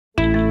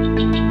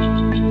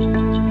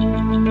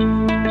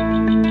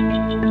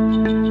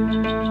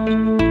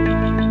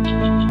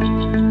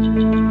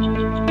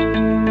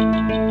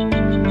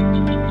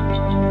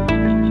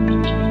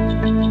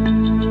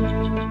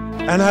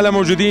احنا هلا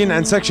موجودين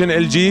عند سكشن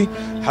ال جي،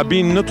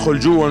 حابين ندخل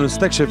جوا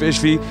ونستكشف ايش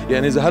في.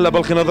 يعني اذا هلا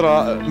بلقي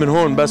نظره من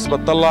هون بس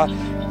بتطلع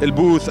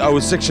البوث او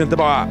السكشن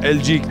تبع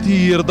ال جي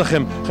كثير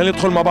ضخم. خلينا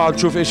ندخل مع بعض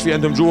نشوف ايش في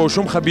عندهم جوا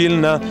وشو مخبي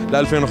لنا ل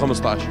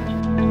 2015.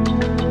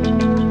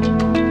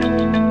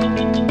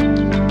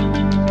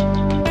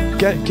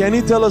 Can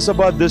you tell us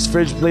about this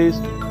fridge, please?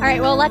 All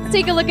right, well, let's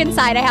take a look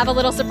inside. I have a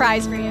little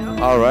surprise for you.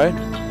 All right.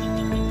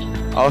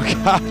 Okay.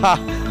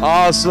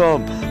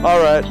 Awesome. All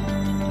right.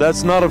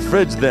 That's not a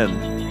fridge then.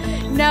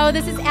 No,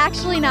 this is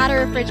actually not a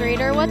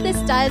refrigerator. What this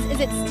does is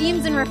it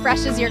steams and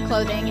refreshes your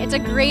clothing. It's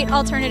a great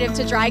alternative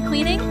to dry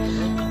cleaning,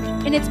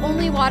 and it's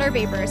only water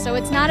vapor, so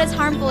it's not as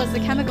harmful as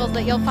the chemicals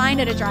that you'll find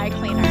at a dry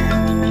cleaner.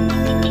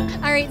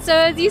 All right, so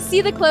as you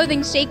see the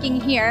clothing shaking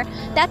here,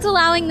 that's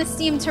allowing the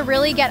steam to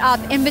really get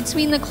up in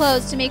between the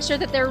clothes to make sure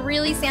that they're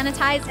really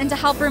sanitized and to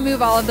help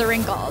remove all of the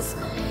wrinkles.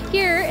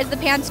 Here is the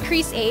pants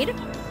crease aid,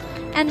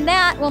 and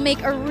that will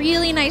make a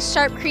really nice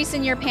sharp crease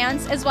in your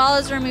pants as well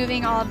as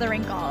removing all of the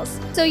wrinkles.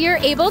 So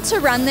you're able to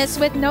run this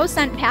with no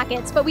scent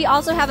packets, but we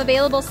also have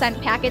available scent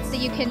packets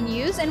that you can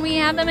use, and we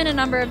have them in a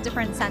number of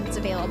different scents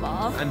available.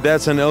 And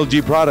that's an LG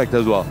product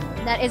as well.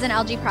 That is an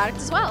LG product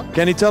as well.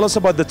 Can you tell us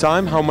about the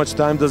time? How much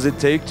time does it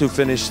take to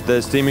finish the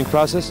steaming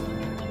process?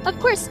 Of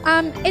course,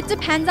 it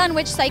depends on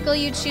which cycle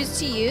you choose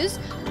to use,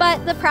 but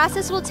the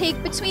process will take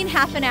between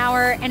half an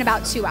hour and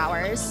about 2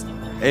 hours.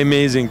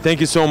 Amazing. Thank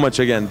you so much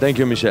again. Thank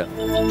you, Michelle.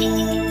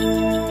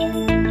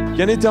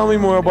 Can you tell me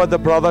more about the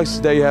products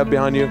that you have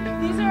behind you?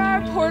 These are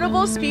our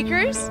portable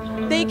speakers.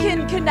 They can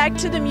connect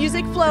to the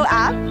Music Flow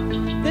app.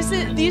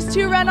 These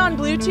two run on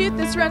Bluetooth.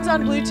 This runs on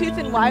Bluetooth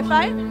and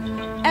Wi-Fi.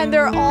 And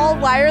they're all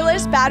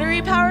wireless,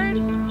 battery powered,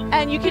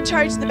 and you can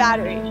charge the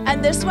battery. And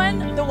this one,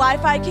 the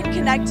Wi-Fi can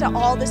connect to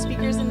all the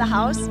speakers in the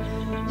house.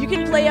 You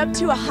can play up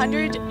to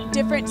 100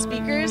 different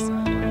speakers,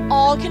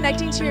 all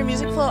connecting to your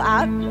Music Flow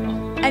app.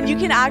 And you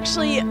can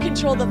actually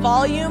control the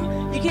volume.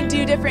 You can do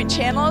different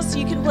channels. So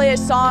you can play a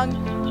song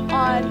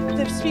on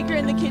the speaker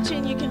in the kitchen.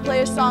 You can play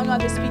a song on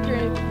the speaker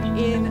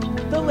in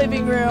the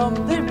living room,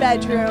 the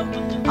bedroom,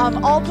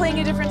 all playing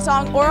a different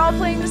song or all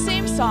playing the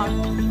same song.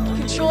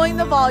 Controlling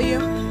the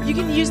volume. You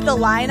can use the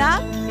Line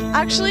app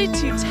actually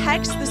to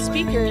text the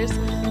speakers,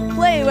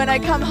 play when I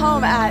come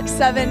home at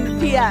 7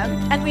 p.m.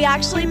 And we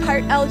actually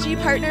LG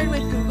partnered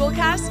with Google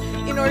Cast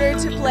in order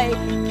to play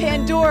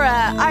Pandora,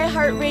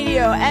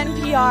 iHeartRadio,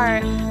 NPR,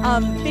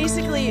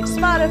 basically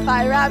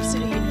Spotify,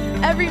 Rhapsody,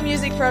 every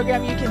music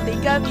program you can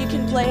think of, you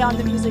can play on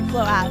the Music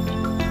Flow app.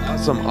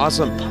 Awesome,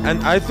 awesome. And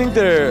I think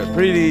they're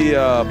pretty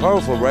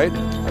powerful, right?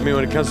 I mean,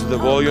 when it comes to the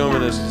volume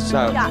and the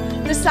sound. Yeah,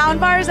 the sound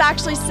bar is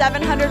actually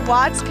 700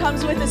 watts,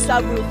 comes with a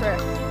subwoofer,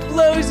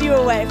 blows you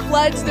away,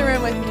 floods the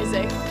room with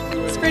music.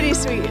 It's pretty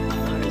sweet.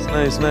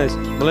 Nice, nice.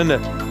 Melinda,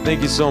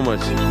 thank you so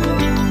much.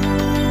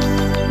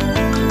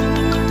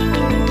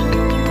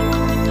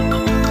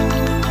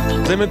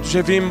 زي ما انتم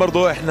شايفين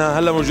برضو احنا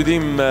هلا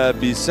موجودين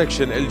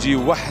بسكشن ال جي،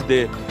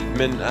 واحدة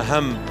من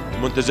اهم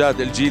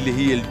منتجات ال جي اللي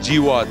هي الجي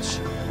واتش.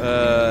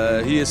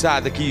 هي ساعة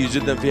ذكية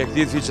جدا فيها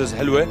كثير فيتشرز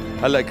حلوة.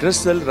 هلا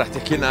كريستال رح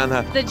تحكي لنا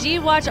عنها. The G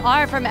Watch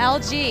R from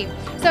LG.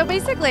 So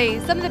basically,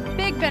 some of the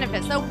big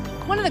benefits. So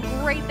one of the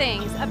great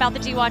things about the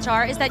G Watch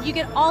R is that you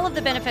get all of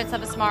the benefits of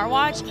a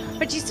smartwatch,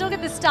 but you still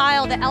get the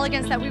style, the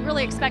elegance that we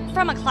really expect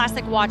from a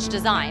classic watch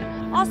design.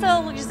 Also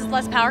uses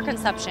less power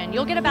consumption.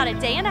 You'll get about a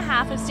day and a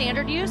half of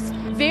standard use.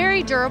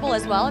 Very durable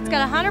as well. It's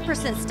got a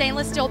 100%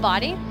 stainless steel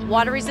body,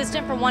 water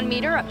resistant for 1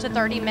 meter up to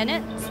 30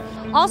 minutes.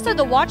 Also,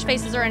 the watch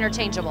faces are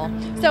interchangeable.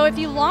 So if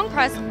you long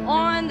press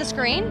on the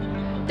screen,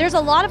 there's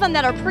a lot of them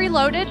that are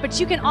preloaded, but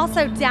you can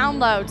also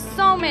download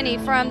so many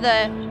from the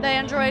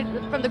Android,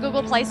 from the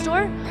Google Play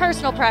Store,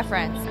 personal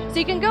preference. So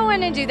you can go in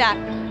and do that.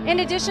 In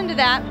addition to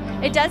that,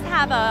 it does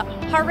have a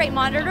heart rate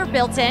monitor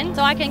built in,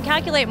 so I can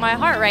calculate my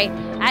heart rate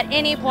at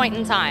any point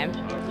in time.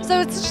 So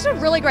it's just a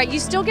really great, you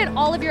still get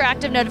all of your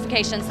active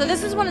notifications. So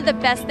this is one of the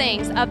best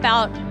things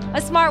about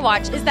a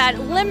smartwatch is that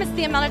it limits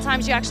the amount of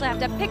times you actually have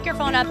to pick your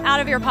phone up out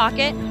of your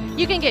pocket.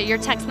 You can get your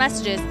text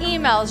messages,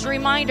 emails,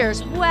 reminders,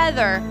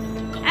 weather,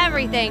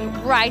 everything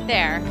right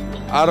there.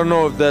 I don't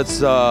know if that's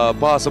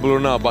possible or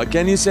not, but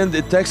can you send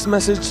a text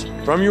message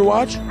from your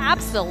watch?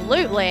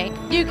 Absolutely.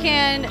 You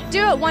can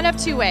do it one of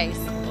two ways.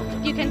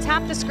 You can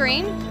tap the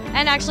screen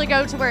and actually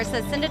go to where it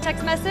says send a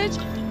text message,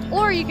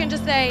 or you can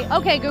just say,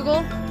 okay,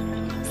 Google,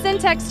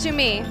 send text to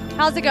me.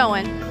 How's it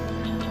going?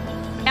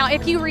 Now,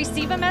 if you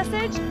receive a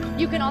message,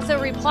 you can also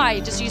reply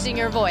just using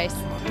your voice.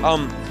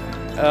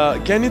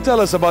 Can you tell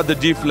us about the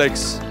G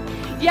Flex?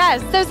 Yes,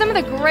 so some of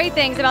the great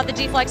things about the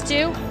G Flex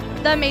 2,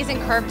 the amazing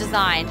curve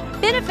design.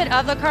 Benefit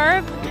of the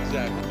curve,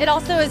 Exactly. it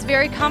also is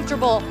very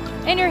comfortable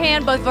in your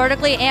hand both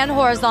vertically and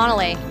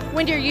horizontally.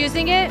 When you're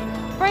using it,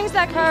 brings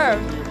that curve.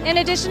 In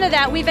addition to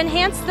that, we've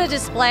enhanced the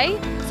display,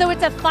 so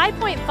it's a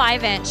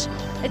 5.5 inch.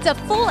 It's a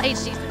full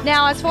HD.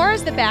 Now, as far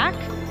as the back,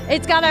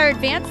 it's got our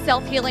advanced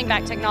self-healing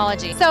back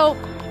technology. So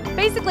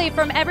basically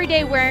from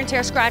everyday wear and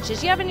tear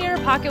scratches, you have it in your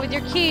pocket with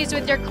your keys,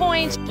 with your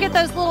coins, you get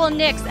those little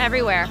nicks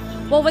everywhere.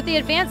 Well, with the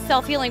advanced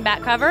self-healing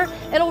back cover,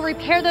 it'll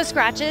repair those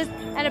scratches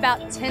in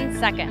about 10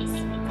 seconds.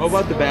 How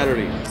about the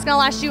battery? It's gonna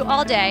last you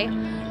all day.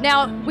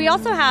 Now, we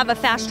also have a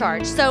fast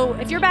charge. So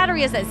if your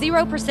battery is at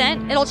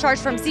 0%, it'll charge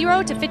from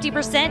 0 to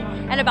 50%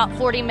 in about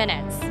 40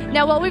 minutes.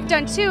 Now, what we've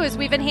done too is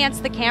we've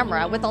enhanced the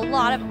camera with a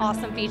lot of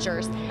awesome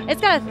features.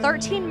 It's got a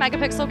 13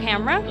 megapixel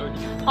camera.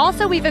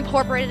 Also, we've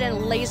incorporated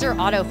in laser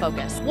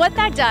autofocus. What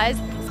that does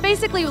is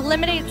basically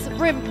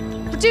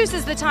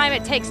reduces the time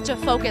it takes to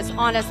focus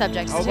on a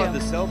subject's How about the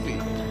selfie?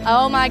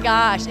 Oh my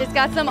gosh, it's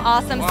got some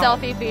awesome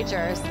selfie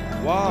features.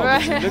 Wow,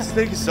 let's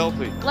take a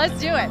selfie. Let's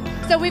do it.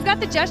 So we've got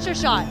the gesture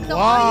shot. So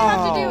all you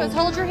have to do is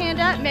hold your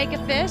hand up, make a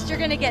fist. You're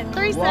gonna get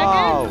 3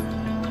 seconds.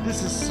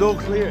 This is so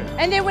clear.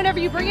 And then whenever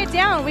you bring it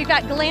down, we've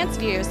got glance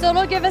view. So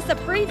it'll give us a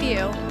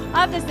preview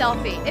of the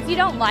selfie. If you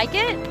don't like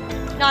it,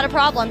 not a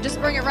problem. Just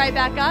bring it right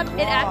back up.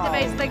 It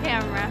activates the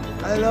camera.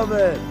 I love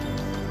it.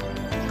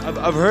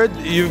 I've heard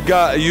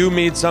you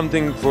made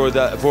something for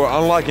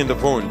unlocking the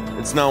phone.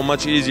 It's now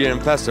much easier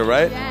and faster,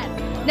 right? Yes.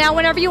 Now,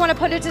 whenever you want to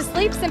put it to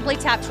sleep, simply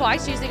tap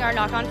twice using our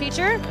knock-on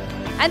feature.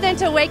 And then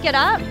to wake it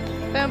up,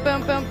 boom,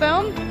 boom, boom,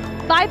 boom,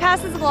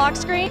 bypasses the lock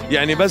screen.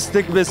 يعني بس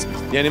تكبس،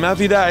 يعني ما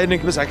في داعي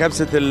انك بس على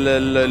كبسة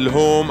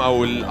الهوم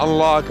او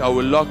الانلوك او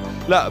اللوك،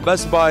 لا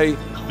بس by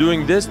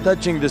doing this,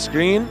 touching the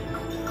screen.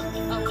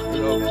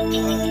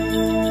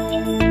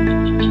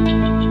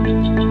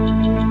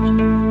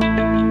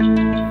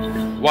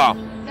 واو.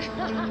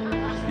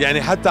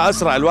 يعني حتى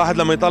اسرع، الواحد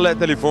لما يطلع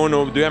تليفونه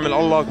وبده يعمل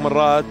انلوك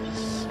مرات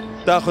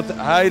تاخذ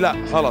هاي لا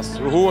خلص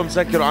وهو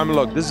مسكر وعامل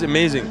لوك. This is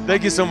amazing.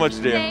 Thank you so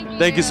much, dear.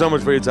 Thank you so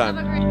much for your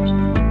time.